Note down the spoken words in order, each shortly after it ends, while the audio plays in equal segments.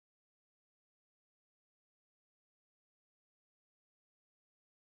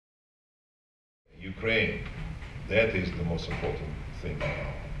Ukraine. That is the most important thing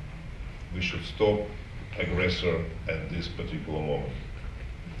now. We should stop aggressor at this particular moment.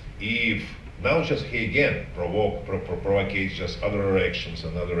 If now just he again provocates just other reactions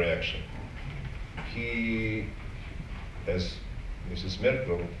and other reaction. He, as Mrs.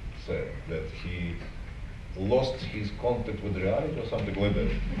 Merkel said, that he lost his contact with reality or something like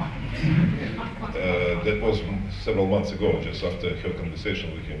that. That was several months ago, just after her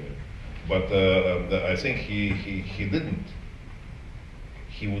conversation with him. But I think he didn't.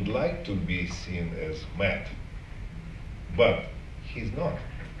 He would like to be seen as mad, but he's not.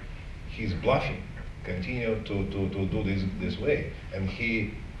 He's bluffing, continue to do this way, and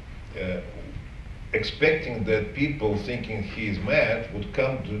he expecting that people thinking he is mad would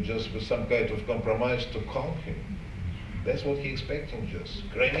come to just with some kind of compromise to calm him. That's what he's expecting. Just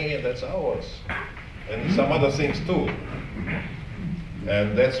Crimea, that's ours, and some other things too.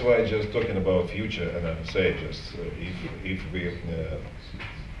 And that's why just talking about future, and I would say just if we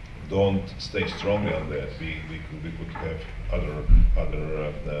don't stay strongly on that, we could have other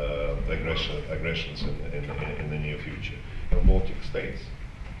aggressions in the near future. The Baltic states,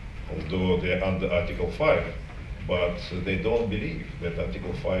 although they're under Article 5, but they don't believe that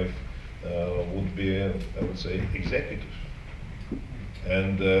Article 5 would be, I would say, executive.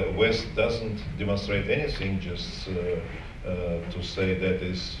 And West doesn't demonstrate anything, just to say that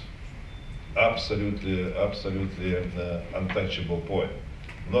is absolutely untouchable point.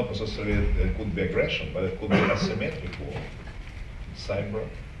 Not necessarily it could be aggression, but it could be asymmetric war, cyber.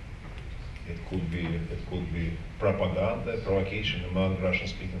 It could be propaganda, provocation among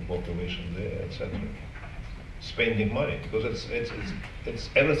Russian-speaking population there, etc. Spending money, because it's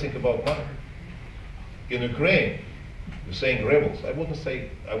everything about money. In Ukraine, you're saying rebels. I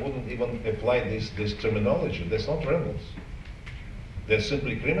wouldn't even apply this terminology. That's not rebels. They're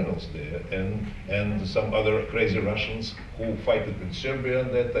simply criminals there, and some other crazy Russians who fight in Serbia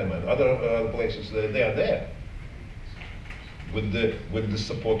at that time and other places. They are there with the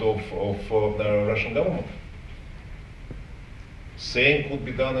support of the Russian government. Same could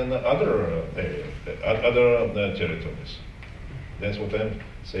be done in other areas, other territories. That's what I'm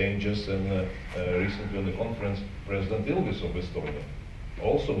saying. Just recently on the conference, President Ilves of Estonia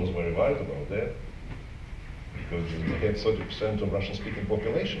also was very worried about that, because they had 30% of Russian-speaking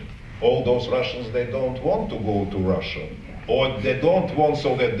population. All those Russians, they don't want to go to Russia, or they don't want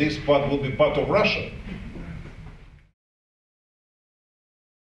so that this part will be part of Russia.